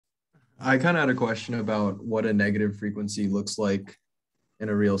I kind of had a question about what a negative frequency looks like in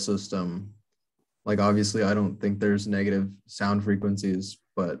a real system. Like obviously I don't think there's negative sound frequencies,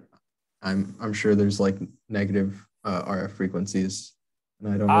 but I'm sure there's like negative RF frequencies,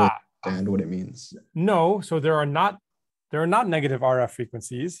 and I don't really Ah, understand what it means. no. So there are not negative RF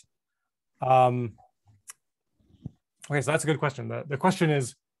frequencies. Um, okay, so that's a good question. The question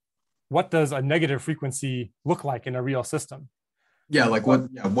is, what does a negative frequency look like in a real system? Yeah, like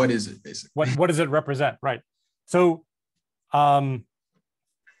what is it basically? What does it represent? Right. So um,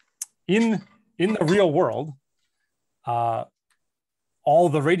 in the real world, uh, all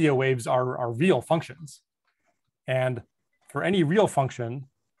the radio waves are real functions, and for any real function,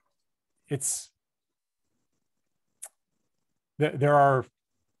 there are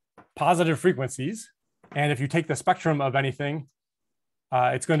positive frequencies, and if you take the spectrum of anything,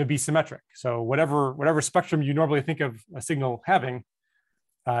 it's going to be symmetric. So whatever spectrum you normally think of a signal having,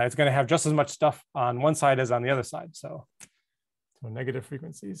 it's going to have just as much stuff on one side as on the other side. So negative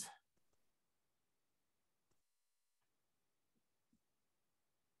frequencies.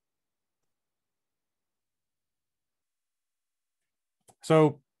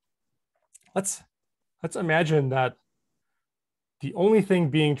 So let's imagine that the only thing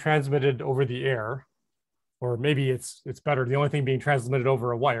being transmitted over the air, or maybe it's better, the only thing being transmitted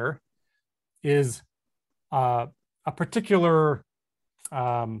over a wire, is a particular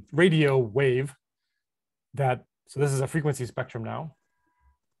radio wave that, so this is a frequency spectrum now,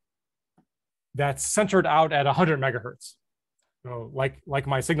 that's centered out at 100 megahertz. So like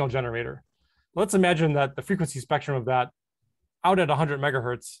my signal generator. Let's imagine that the frequency spectrum of that out at 100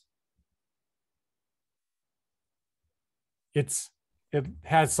 megahertz, it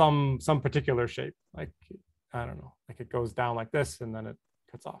has some particular shape, like, I don't know, like it goes down like this and then it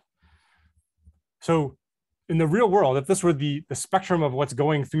cuts off. So in the real world, if this were the spectrum of what's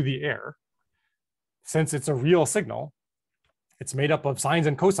going through the air, since it's a real signal, it's made up of sines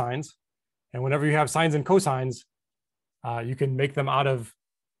and cosines. And whenever you have sines and cosines, you can make them out of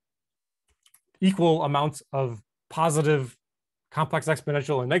equal amounts of positive complex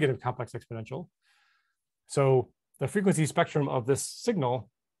exponential and negative complex exponential. So the frequency spectrum of this signal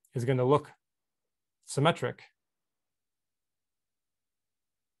is going to look symmetric,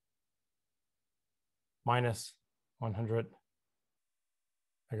 minus 100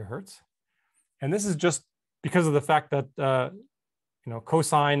 megahertz. And this is just because of the fact that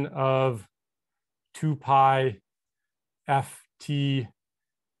cosine of 2 pi ft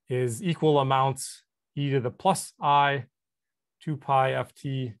is equal amounts e to the plus I 2 pi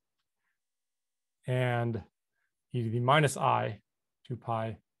ft and e to the minus I 2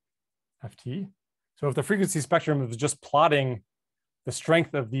 pi ft. So if the frequency spectrum is just plotting the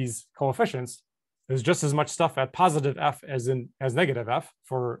strength of these coefficients, there's just as much stuff at positive f as negative f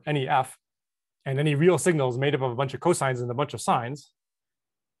for any f, and any real signal is made up of a bunch of cosines and a bunch of sines.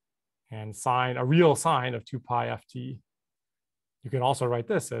 And sine, a real sine of 2 pi ft, you can also write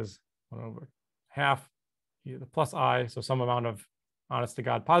this as 1 over half e to the plus I, so some amount of honest to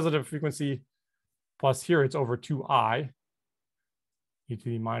God positive frequency, plus here it's over 2I e to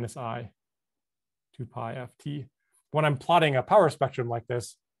the minus I 2 pi ft. When I'm plotting a power spectrum like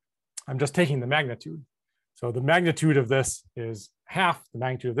this, I'm just taking the magnitude. So the magnitude of this is half, the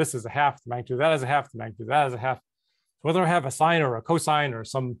magnitude of this is a half, the magnitude of that is a half, the magnitude of that is a half. So whether I have a sine or a cosine or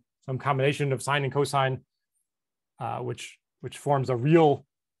some combination of sine and cosine, which forms a real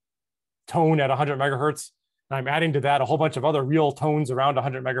tone at 100 megahertz, and I'm adding to that a whole bunch of other real tones around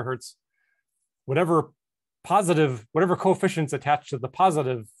 100 megahertz, whatever coefficients attached to the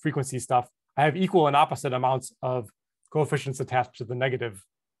positive frequency stuff, I have equal and opposite amounts of coefficients attached to the negative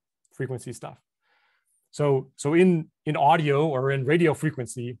frequency stuff. So in audio or in radio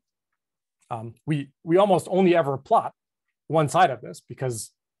frequency, we almost only ever plot one side of this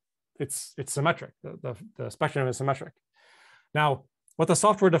because it's symmetric. The spectrum is symmetric. Now, what the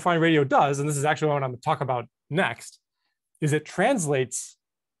software-defined radio does, and this is actually what I'm going to talk about next, is it translates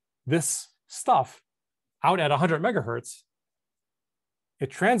this stuff out at 100 megahertz.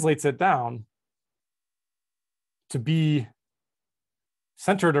 It translates it down to be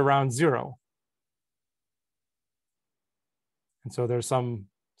centered around 0. And so there's some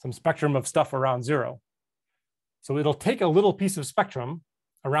spectrum of stuff around 0. So it'll take a little piece of spectrum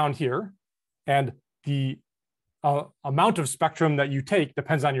around here, and the amount of spectrum that you take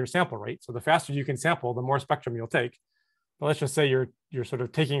depends on your sample rate. So the faster you can sample, the more spectrum you'll take. But let's just say you're sort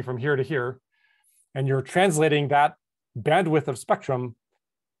of taking from here to here, and you're translating that bandwidth of spectrum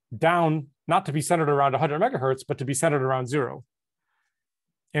down, not to be centered around 100 megahertz, but to be centered around 0.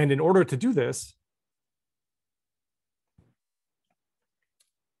 And in order to do this,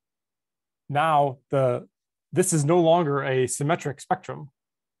 now this is no longer a symmetric spectrum,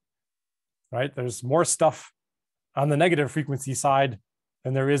 right? There's more stuff on the negative frequency side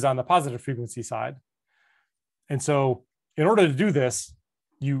than there is on the positive frequency side. And so in order to do this,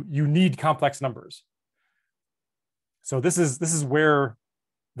 you need complex numbers. So this is where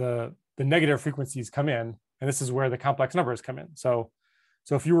the negative frequencies come in, and this is where the complex numbers come in. So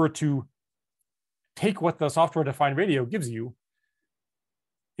if you were to take what the software-defined radio gives you,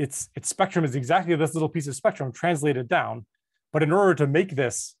 its spectrum is exactly this little piece of spectrum translated down. But in order to make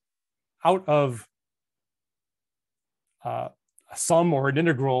this out of a sum or an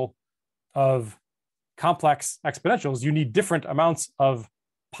integral of complex exponentials, you need different amounts of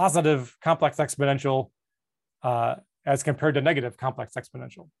positive complex exponential as compared to negative complex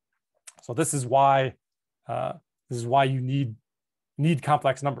exponential. So this is why you need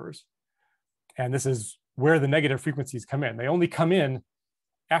complex numbers, and this is where the negative frequencies come in. They only come in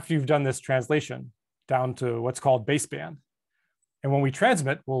after you've done this translation down to what's called baseband. And when we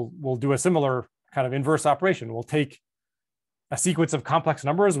transmit, we'll do a similar kind of inverse operation. We'll take a sequence of complex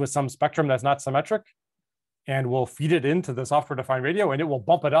numbers with some spectrum that's not symmetric, and we'll feed it into the software-defined radio, and it will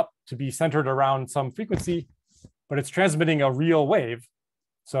bump it up to be centered around some frequency, but it's transmitting a real wave.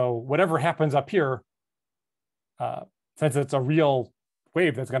 So whatever happens up here, since it's a real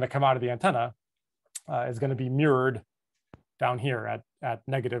wave that's going to come out of the antenna, is going to be mirrored down here at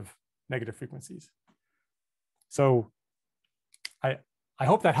negative frequencies. So I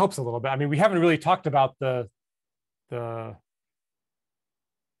hope that helps a little bit. I mean, we haven't really talked about the kind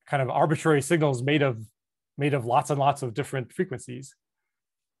of arbitrary signals made of lots and lots of different frequencies,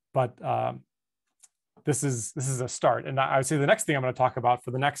 but this is a start. And I would say the next thing I'm going to talk about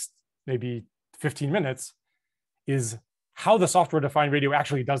for the next maybe 15 minutes is how the software-defined radio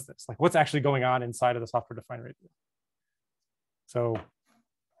actually does this. Like, what's actually going on inside of the software-defined radio. So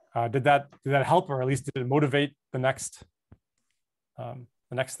did that help, or at least did it motivate the next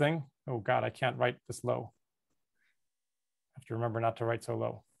thing? Oh God, I can't write this low. I have to remember not to write so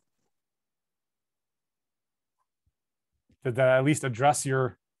low. Did that at least address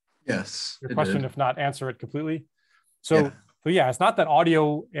your question, if not answer it completely? So yeah, it's not that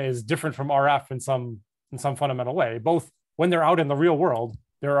audio is different from RF in some fundamental way. Both, when they're out in the real world,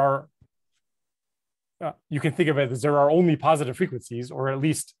 there are you can think of it as there are only positive frequencies, or at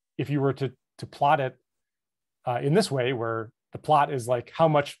least if you were to plot it in this way, where the plot is like how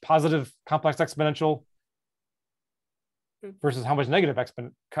much positive complex exponential versus how much negative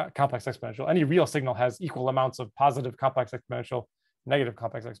complex exponential. Any real signal has equal amounts of positive complex exponential, negative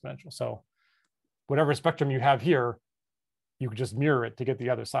complex exponential. So whatever spectrum you have here, you could just mirror it to get the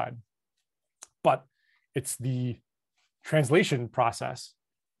other side. But it's the translation process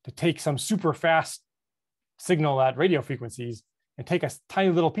to take some super fast signal at radio frequencies and take a tiny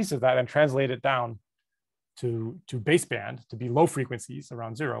little piece of that and translate it down to baseband, to be low frequencies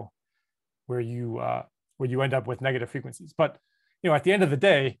around zero, where you end up with negative frequencies. But at the end of the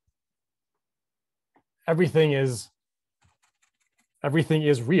day, everything is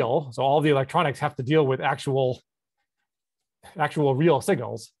real. So all the electronics have to deal with actual real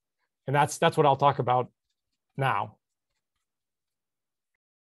signals, and that's what I'll talk about now.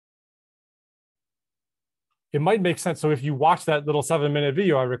 It might make sense. So if you watch that little 7-minute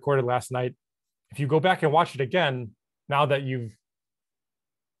video I recorded last night, if you go back and watch it again, now that you've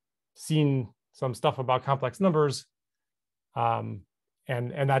seen some stuff about complex numbers, and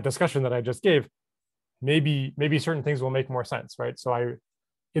that discussion that I just gave, maybe certain things will make more sense, right? So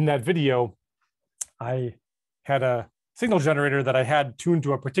in that video, I had a signal generator that I had tuned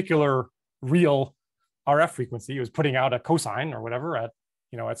to a particular real RF frequency. It was putting out a cosine or whatever at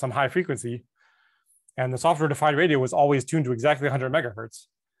some high frequency. And the software-defined radio was always tuned to exactly 100 megahertz.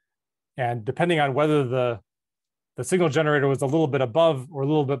 And depending on whether the signal generator was a little bit above or a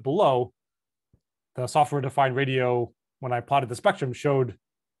little bit below, the software-defined radio, when I plotted the spectrum, showed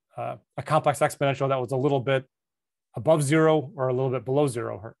a complex exponential that was a little bit above zero or a little bit below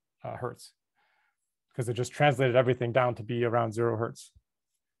 0 hertz, because it just translated everything down to be around 0 hertz.